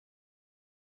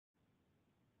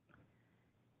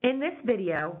In this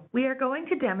video, we are going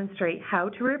to demonstrate how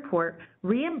to report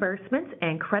reimbursements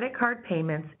and credit card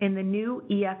payments in the new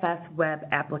EFS web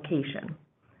application.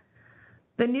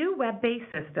 The new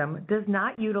web-based system does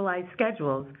not utilize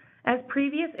schedules as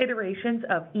previous iterations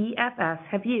of EFS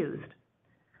have used.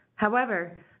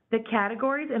 However, the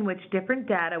categories in which different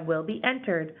data will be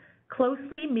entered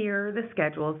closely mirror the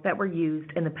schedules that were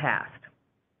used in the past.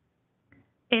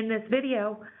 In this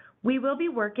video, we will be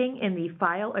working in the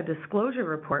File a Disclosure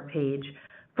Report page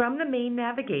from the main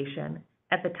navigation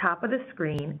at the top of the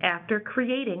screen after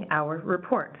creating our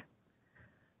report.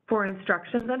 For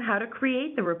instructions on how to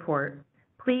create the report,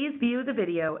 please view the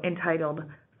video entitled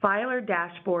Filer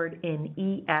Dashboard in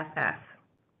EFS.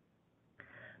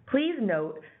 Please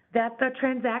note that the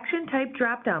transaction type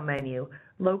drop-down menu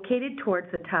located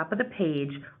towards the top of the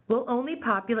page will only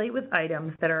populate with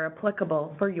items that are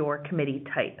applicable for your committee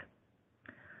type.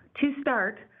 To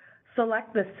start,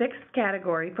 select the sixth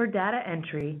category for data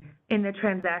entry in the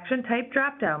transaction type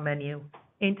drop-down menu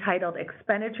entitled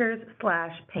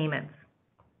Expenditures/Payments.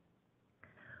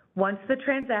 Once the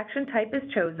transaction type is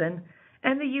chosen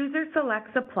and the user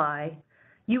selects Apply,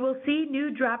 you will see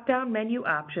new drop-down menu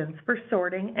options for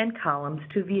sorting and columns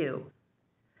to view.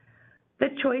 The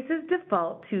choices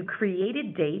default to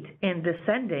Created Date and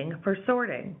Descending for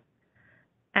sorting.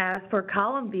 As for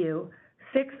column view,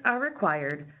 6 are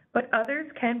required, but others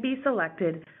can be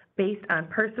selected based on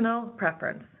personal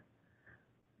preference.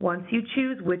 Once you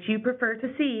choose which you prefer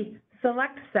to see,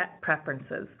 select Set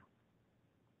Preferences.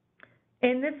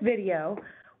 In this video,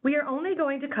 we are only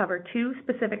going to cover 2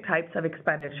 specific types of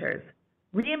expenditures: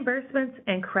 reimbursements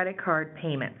and credit card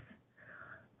payments.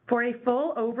 For a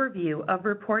full overview of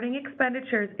reporting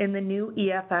expenditures in the new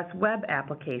EFS web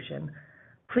application,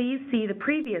 please see the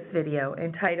previous video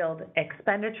entitled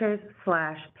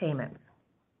Expenditures/Payments.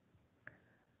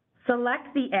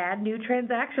 Select the Add New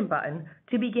Transaction button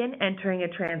to begin entering a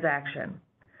transaction.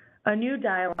 A new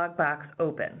dialog box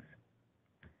opens.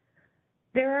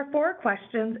 There are 4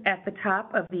 questions at the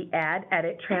top of the Add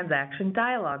Edit Transaction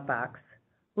dialog box.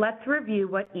 Let's review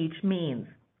what each means.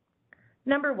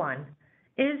 Number 1,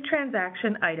 is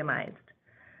transaction itemized?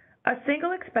 A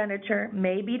single expenditure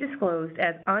may be disclosed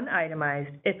as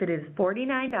unitemized if it is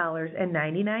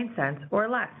 $49.99 or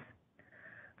less.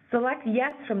 Select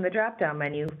Yes from the drop-down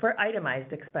menu for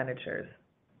itemized expenditures.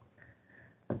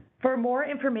 For more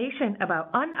information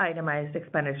about unitemized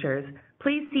expenditures,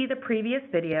 please see the previous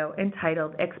video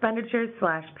entitled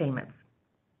Expenditures/Payments.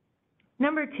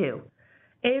 Number 2,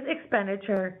 is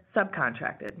expenditure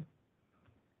subcontracted?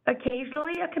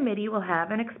 Occasionally, a committee will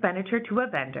have an expenditure to a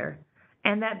vendor,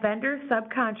 and that vendor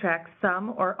subcontracts some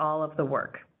or all of the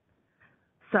work.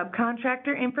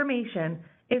 Subcontractor information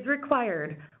is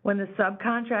required when the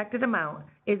subcontracted amount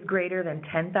is greater than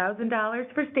 $10,000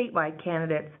 for statewide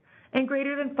candidates and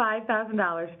greater than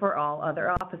 $5,000 for all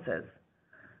other offices.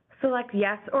 Select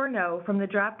Yes or No from the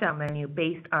drop-down menu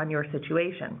based on your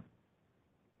situation.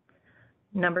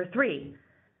 Number 3,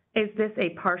 is this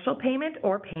a partial payment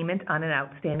or payment on an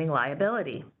outstanding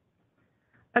liability?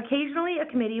 Occasionally, a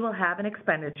committee will have an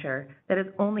expenditure that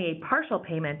is only a partial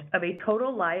payment of a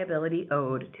total liability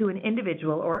owed to an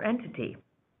individual or entity.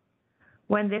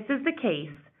 When this is the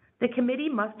case, the committee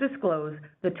must disclose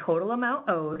the total amount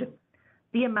owed,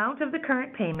 the amount of the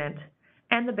current payment,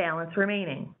 and the balance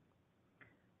remaining.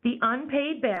 The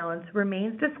unpaid balance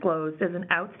remains disclosed as an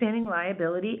outstanding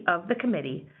liability of the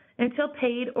committee until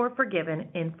paid or forgiven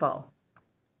in full.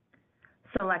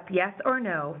 Select Yes or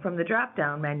No from the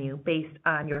drop-down menu based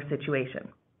on your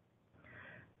situation.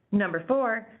 Number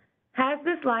 4, has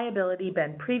this liability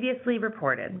been previously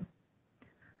reported?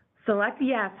 Select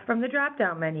Yes from the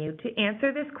drop-down menu to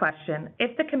answer this question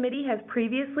if the committee has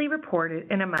previously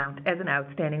reported an amount as an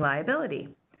outstanding liability.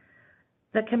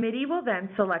 The committee will then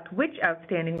select which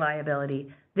outstanding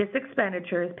liability this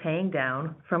expenditure is paying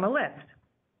down from a list.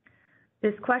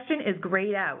 This question is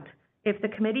grayed out if the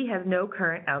committee has no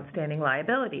current outstanding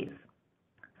liabilities.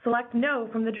 Select No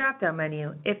from the drop-down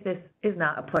menu if this is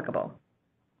not applicable.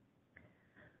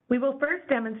 We will first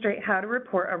demonstrate how to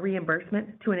report a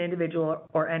reimbursement to an individual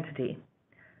or entity.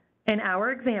 In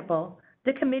our example,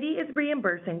 the committee is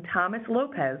reimbursing Thomas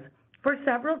Lopez for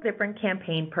several different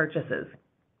campaign purchases.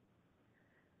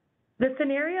 The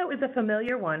scenario is a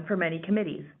familiar one for many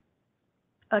committees.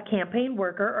 A campaign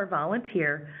worker or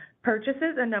volunteer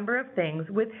purchases a number of things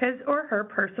with his or her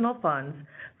personal funds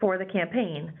for the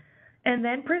campaign and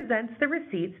then presents the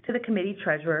receipts to the committee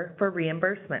treasurer for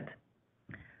reimbursement.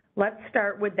 Let's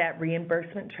start with that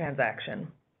reimbursement transaction.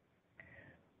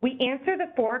 We answer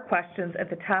the 4 questions at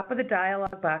the top of the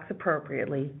dialog box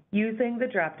appropriately using the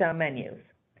drop-down menus.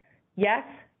 Yes,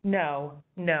 no,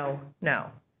 no, no.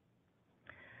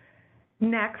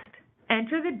 Next,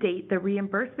 enter the date the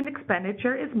reimbursement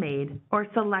expenditure is made or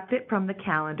select it from the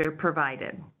calendar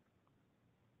provided.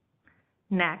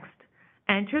 Next,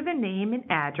 enter the name and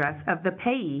address of the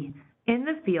payee in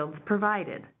the fields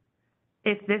provided.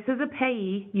 If this is a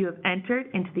payee you have entered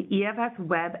into the EFS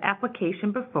web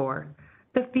application before,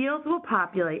 the fields will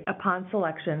populate upon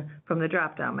selection from the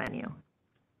drop-down menu.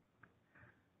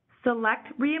 Select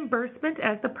Reimbursement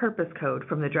as the purpose code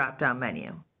from the drop-down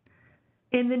menu.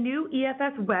 In the new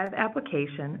EFS web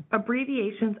application,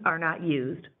 abbreviations are not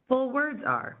used, full words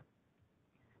are.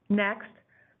 Next,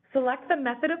 select the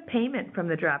method of payment from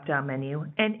the drop-down menu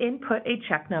and input a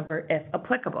check number if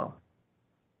applicable.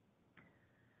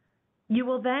 You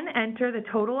will then enter the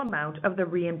total amount of the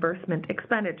reimbursement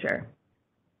expenditure.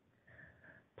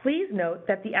 Please note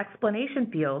that the explanation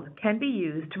field can be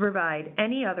used to provide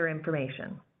any other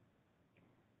information.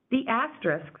 The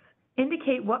asterisks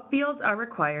indicate what fields are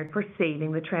required for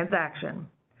saving the transaction.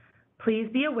 Please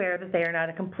be aware that they are not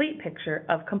a complete picture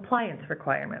of compliance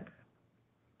requirements.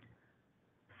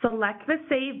 Select the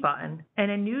Save button and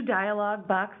a new dialog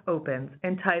box opens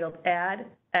entitled Add,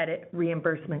 Edit,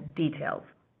 Reimbursement Details.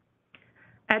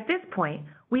 At this point,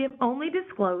 we have only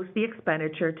disclosed the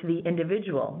expenditure to the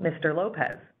individual, Mr.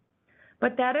 Lopez.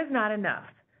 But that is not enough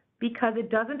because it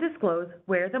doesn't disclose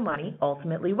where the money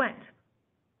ultimately went.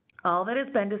 All that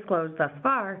has been disclosed thus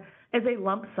far is a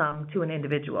lump sum to an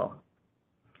individual.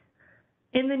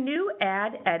 In the new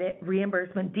Add, Edit,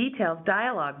 Reimbursement Details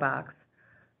dialog box,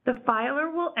 the filer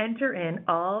will enter in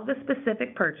all of the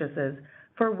specific purchases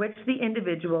for which the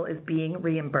individual is being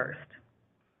reimbursed.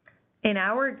 In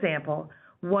our example,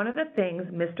 one of the things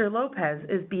Mr. Lopez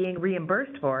is being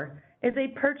reimbursed for is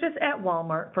a purchase at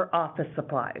Walmart for office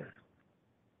supplies.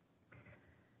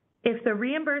 If the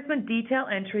reimbursement detail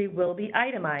entry will be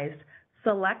itemized,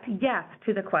 select Yes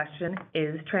to the question,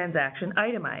 Is transaction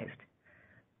itemized?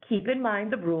 Keep in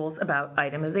mind the rules about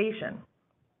itemization.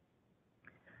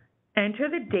 Enter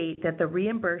the date that the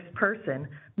reimbursed person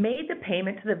made the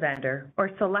payment to the vendor or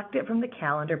select it from the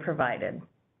calendar provided.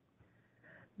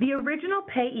 The original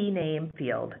payee name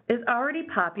field is already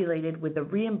populated with the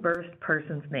reimbursed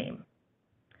person's name.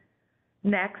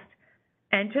 Next,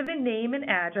 enter the name and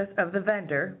address of the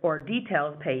vendor or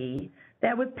details payee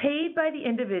that was paid by the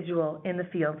individual in the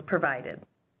fields provided.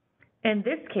 In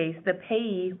this case, the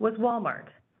payee was Walmart.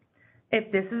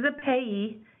 If this is a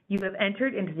payee you have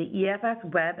entered into the EFS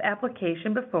web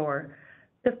application before,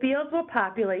 the fields will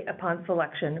populate upon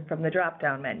selection from the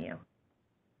drop-down menu.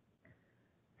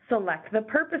 Select the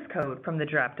purpose code from the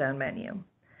drop-down menu.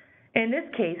 In this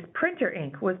case, printer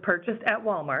ink was purchased at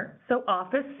Walmart, so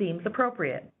office seems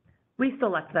appropriate. We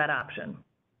select that option.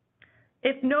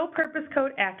 If no purpose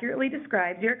code accurately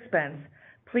describes your expense,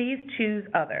 please choose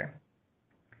Other.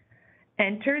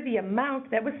 Enter the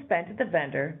amount that was spent at the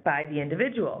vendor by the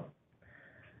individual.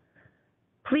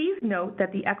 Please note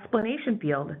that the explanation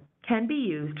field can be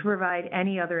used to provide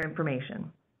any other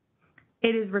information.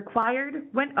 It is required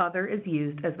when Other is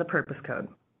used as the purpose code.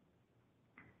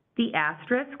 The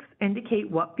asterisks indicate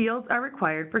what fields are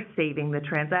required for saving the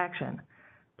transaction.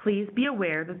 Please be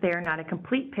aware that they are not a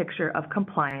complete picture of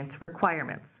compliance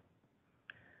requirements.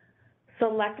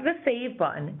 Select the Save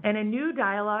button and a new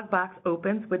dialog box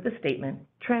opens with the statement,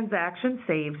 Transaction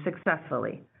saved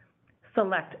successfully.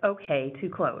 Select OK to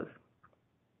close.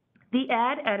 The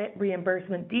Add, Edit,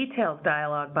 Reimbursement Details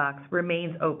dialog box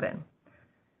remains open.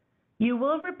 You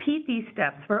will repeat these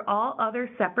steps for all other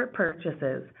separate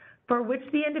purchases for which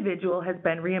the individual has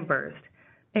been reimbursed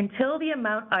until the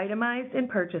amount itemized in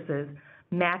purchases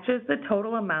matches the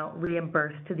total amount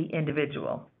reimbursed to the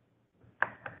individual.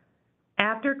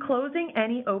 After closing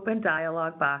any open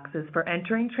dialog boxes for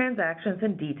entering transactions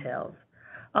and details,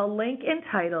 a link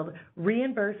entitled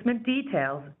Reimbursement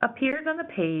Details appears on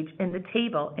the page in the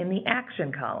table in the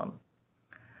Action column.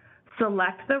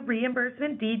 Select the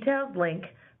Reimbursement Details link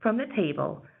from the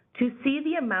table to see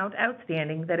the amount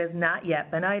outstanding that has not yet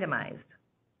been itemized.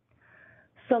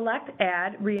 Select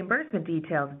Add Reimbursement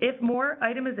Details if more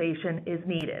itemization is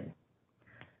needed.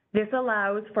 This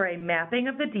allows for a mapping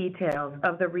of the details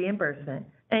of the reimbursement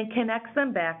and connects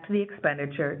them back to the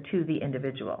expenditure to the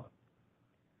individual.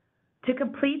 To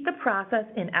complete the process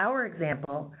in our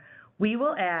example, we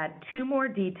will add 2 more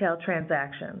detailed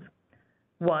transactions,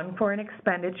 one for an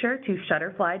expenditure to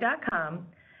Shutterfly.com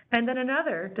and then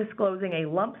another disclosing a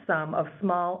lump sum of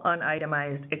small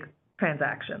unitemized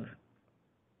transactions.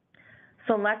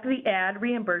 Select the Add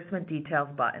Reimbursement Details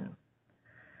button.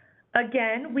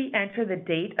 Again, we enter the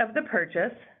date of the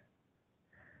purchase,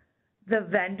 the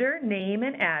vendor name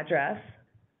and address,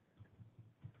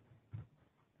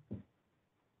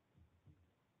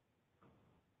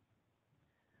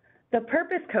 the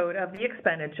purpose code of the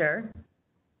expenditure,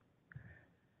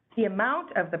 the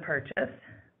amount of the purchase,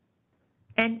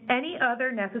 and any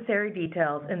other necessary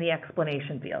details in the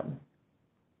explanation field.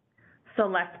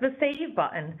 Select the Save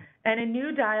button, and a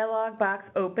new dialog box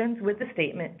opens with the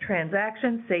statement,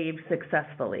 "Transaction saved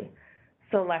successfully."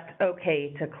 Select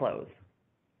OK to close.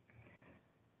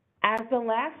 As the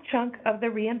last chunk of the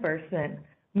reimbursement,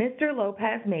 Mr.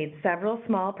 Lopez made several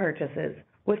small purchases,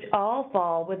 which all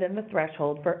fall within the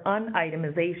threshold for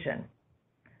unitemization.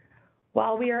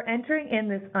 While we are entering in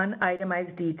this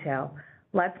unitemized detail,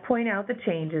 let's point out the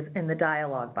changes in the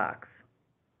dialog box.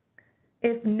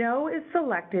 If No is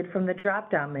selected from the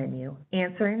drop-down menu,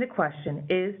 answering the question,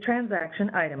 "Is transaction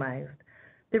itemized?"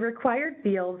 the required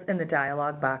fields in the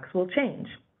dialog box will change.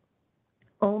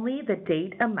 Only the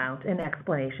date, amount, and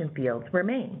explanation fields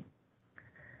remain.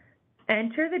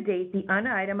 Enter the date the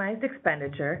unitemized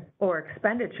expenditure or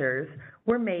expenditures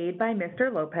were made by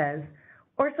Mr. Lopez,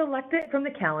 or select it from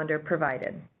the calendar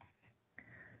provided.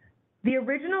 The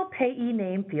original payee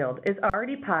name field is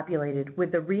already populated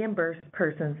with the reimbursed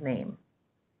person's name.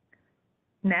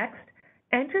 Next,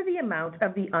 enter the amount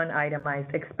of the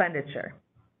unitemized expenditure.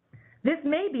 This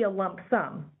may be a lump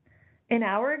sum. In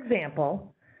our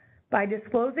example, by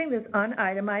disclosing this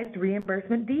unitemized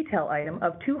reimbursement detail item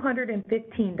of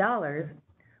 $215,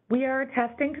 we are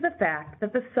attesting to the fact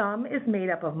that the sum is made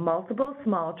up of multiple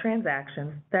small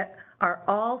transactions that are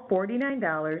all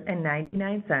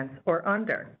 $49.99 or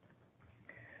under.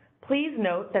 Please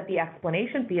note that the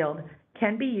explanation field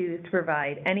can be used to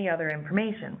provide any other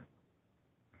information.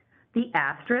 The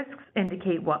asterisks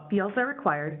indicate what fields are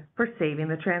required for saving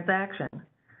the transaction.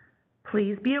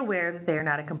 Please be aware that they are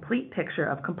not a complete picture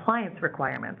of compliance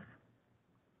requirements.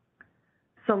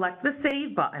 Select the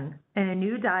Save button, and a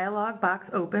new dialog box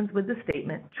opens with the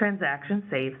statement, "Transaction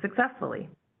saved successfully."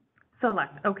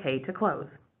 Select OK to close.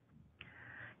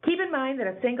 Keep in mind that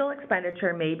a single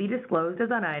expenditure may be disclosed as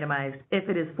unitemized if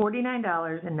it is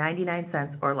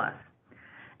 $49.99 or less.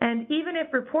 And even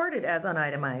if reported as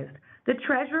unitemized, the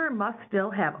treasurer must still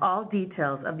have all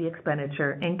details of the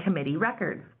expenditure in committee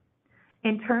records.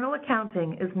 Internal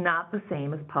accounting is not the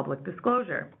same as public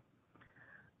disclosure.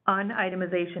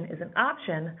 Unitemization is an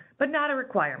option, but not a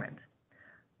requirement.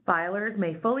 Filers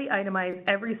may fully itemize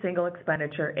every single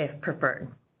expenditure if preferred.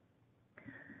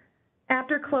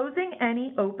 After closing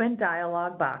any open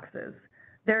dialog boxes,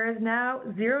 there is now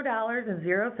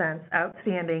 $0.00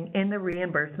 outstanding in the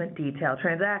reimbursement detail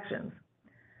transactions.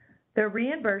 The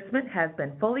reimbursement has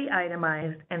been fully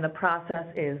itemized and the process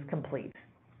is complete.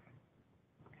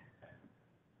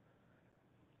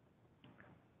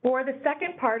 For the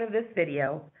second part of this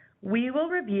video, we will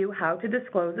review how to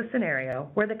disclose a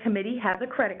scenario where the committee has a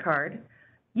credit card,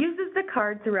 uses the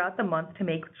card throughout the month to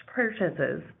make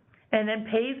purchases, and then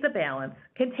pays the balance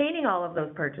containing all of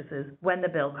those purchases when the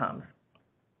bill comes.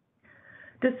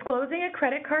 Disclosing a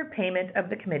credit card payment of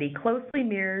the committee closely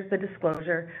mirrors the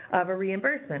disclosure of a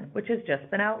reimbursement, which has just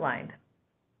been outlined.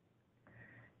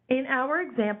 In our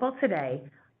example today,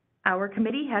 our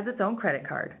committee has its own credit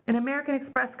card, an American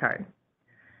Express card.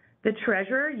 The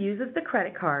treasurer uses the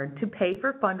credit card to pay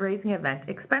for fundraising event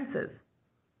expenses.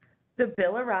 The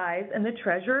bill arrives and the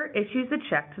treasurer issues a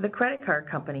check to the credit card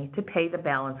company to pay the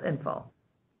balance in full.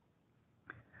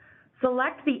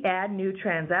 Select the Add New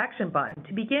Transaction button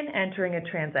to begin entering a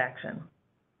transaction.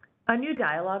 A new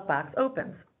dialog box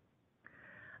opens.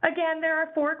 Again, there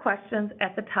are 4 questions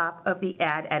at the top of the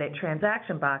Add Edit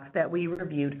Transaction box that we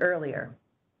reviewed earlier.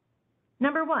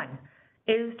 Number 1,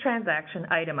 is transaction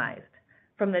itemized?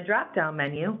 From the drop-down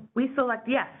menu, we select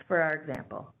Yes for our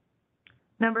example.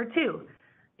 Number 2,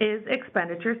 is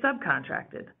expenditure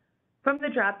subcontracted? From the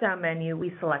drop-down menu,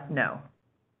 we select No.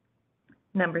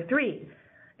 Number 3,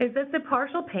 is this a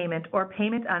partial payment or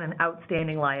payment on an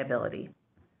outstanding liability?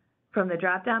 From the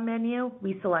drop-down menu,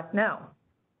 we select No.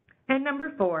 And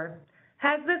number 4,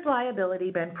 has this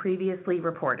liability been previously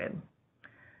reported?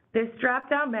 This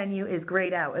drop-down menu is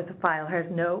grayed out as the file has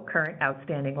no current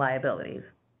outstanding liabilities.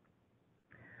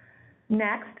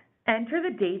 Next, enter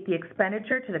the date the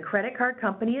expenditure to the credit card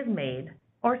company is made,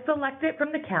 or select it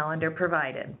from the calendar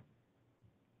provided.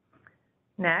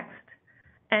 Next,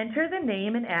 enter the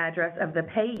name and address of the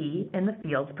payee in the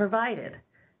fields provided.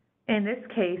 In this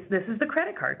case, this is the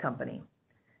credit card company.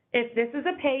 If this is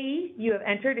a payee you have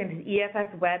entered into the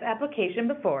EFS web application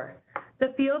before,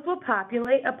 the fields will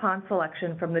populate upon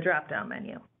selection from the drop-down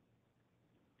menu.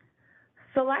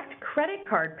 Select credit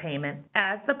card payment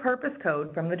as the purpose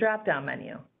code from the drop-down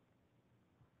menu.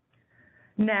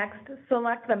 Next,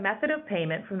 select the method of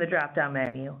payment from the drop-down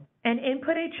menu and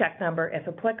input a check number if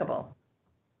applicable.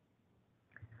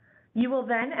 You will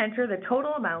then enter the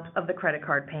total amount of the credit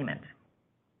card payment.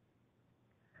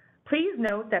 Please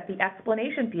note that the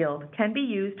explanation field can be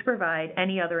used to provide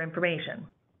any other information.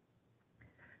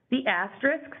 The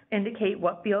asterisks indicate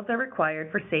what fields are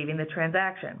required for saving the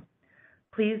transaction.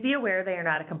 Please be aware they are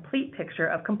not a complete picture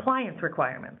of compliance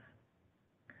requirements.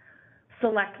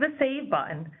 Select the Save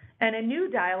button and a new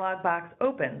dialog box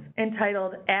opens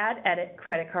entitled Add Edit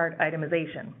Credit Card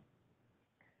Itemization.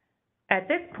 At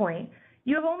this point,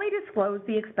 you have only disclosed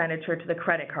the expenditure to the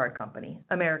credit card company,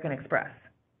 American Express,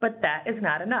 but that is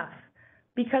not enough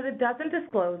because it doesn't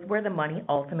disclose where the money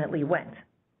ultimately went.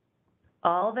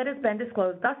 All that has been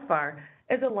disclosed thus far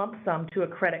is a lump sum to a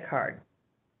credit card.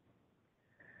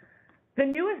 The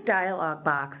newest dialog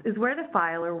box is where the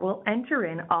filer will enter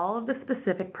in all of the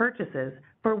specific purchases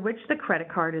for which the credit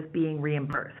card is being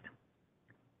reimbursed.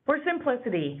 For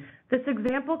simplicity, this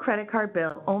example credit card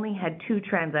bill only had 2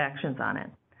 transactions on it.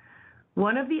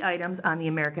 One of the items on the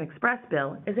American Express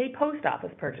bill is a post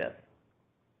office purchase.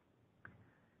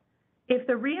 If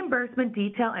the reimbursement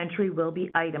detail entry will be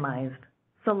itemized,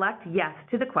 select Yes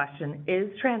to the question, Is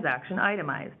transaction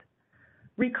itemized?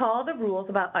 Recall the rules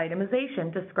about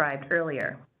itemization described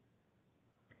earlier.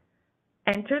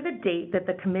 Enter the date that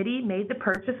the committee made the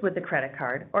purchase with the credit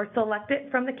card or select it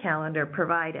from the calendar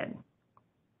provided.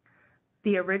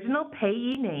 The original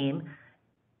payee name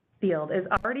field is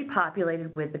already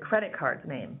populated with the credit card's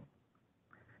name.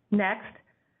 Next,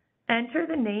 enter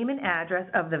the name and address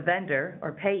of the vendor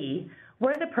or payee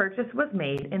where the purchase was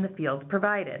made in the fields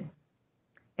provided.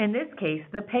 In this case,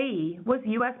 the payee was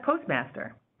U.S.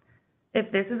 Postmaster.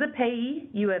 If this is a payee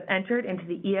you have entered into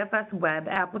the EFS web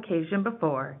application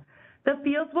before, the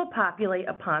fields will populate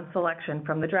upon selection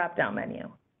from the drop-down menu.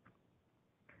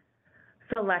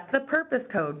 Select the purpose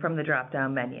code from the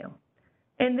drop-down menu.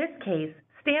 In this case,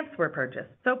 stamps were purchased,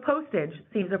 so postage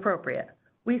seems appropriate.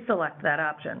 We select that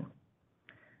option.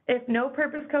 If no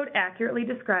purpose code accurately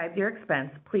describes your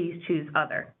expense, please choose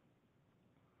Other.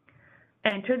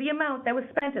 Enter the amount that was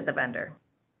spent at the vendor.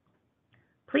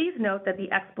 Please note that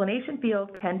the explanation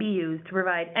field can be used to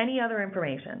provide any other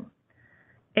information.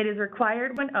 It is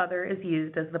required when Other is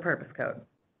used as the purpose code.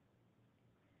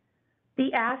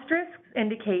 The asterisks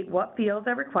indicate what fields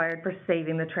are required for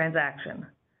saving the transaction.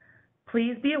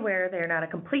 Please be aware they are not a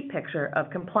complete picture of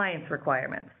compliance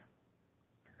requirements.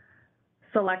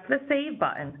 Select the Save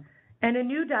button, and a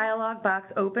new dialog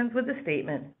box opens with the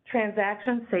statement,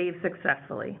 Transaction saved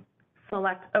successfully.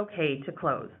 Select OK to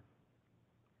close.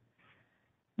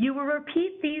 You will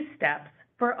repeat these steps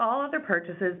for all other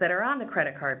purchases that are on the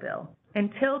credit card bill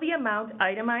until the amount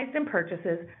itemized in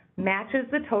purchases matches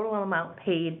the total amount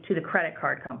paid to the credit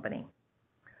card company.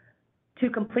 To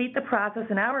complete the process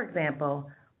in our example,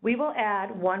 we will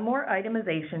add one more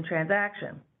itemization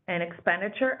transaction, an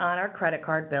expenditure on our credit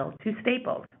card bill to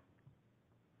Staples.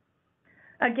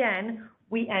 Again,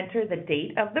 we enter the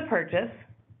date of the purchase,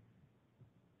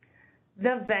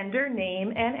 the vendor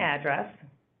name and address,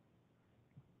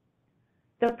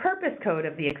 the purpose code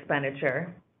of the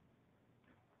expenditure,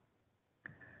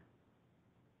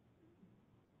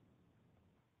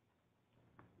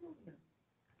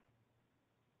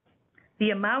 the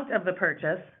amount of the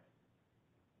purchase,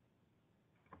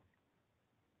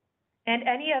 and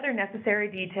any other necessary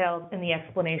details in the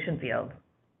explanation field.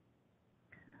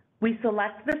 We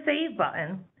select the Save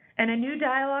button, and a new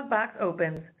dialog box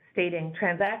opens stating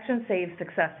Transaction saved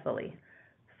successfully.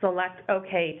 Select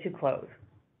OK to close.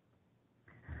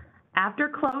 After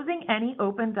closing any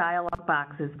open dialog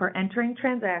boxes for entering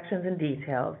transactions and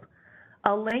details,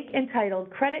 a link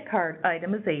entitled Credit Card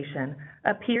Itemization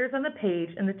appears on the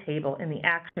page in the table in the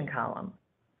Action column.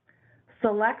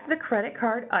 Select the Credit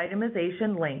Card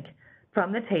Itemization link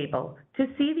from the table to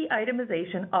see the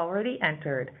itemization already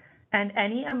entered and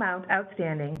any amount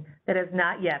outstanding that has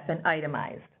not yet been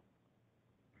itemized.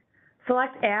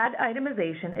 Select Add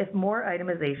Itemization if more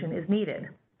itemization is needed.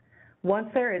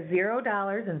 Once there is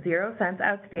 $0.00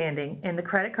 outstanding in the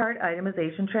credit card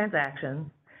itemization transaction,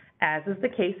 as is the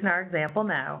case in our example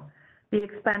now, the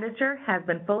expenditure has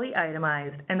been fully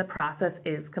itemized and the process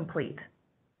is complete.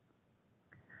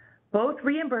 Both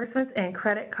reimbursements and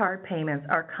credit card payments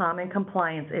are common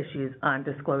compliance issues on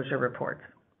disclosure reports.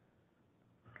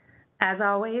 As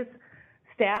always,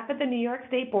 staff at the New York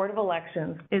State Board of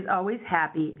Elections is always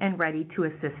happy and ready to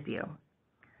assist you.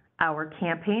 Our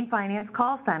Campaign Finance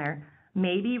Call Center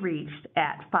may be reached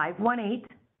at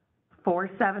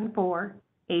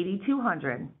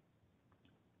 518-474-8200.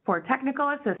 For technical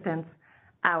assistance,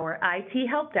 our IT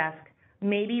Help Desk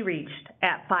may be reached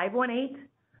at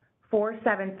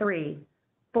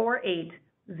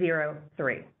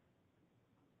 518-473-4803.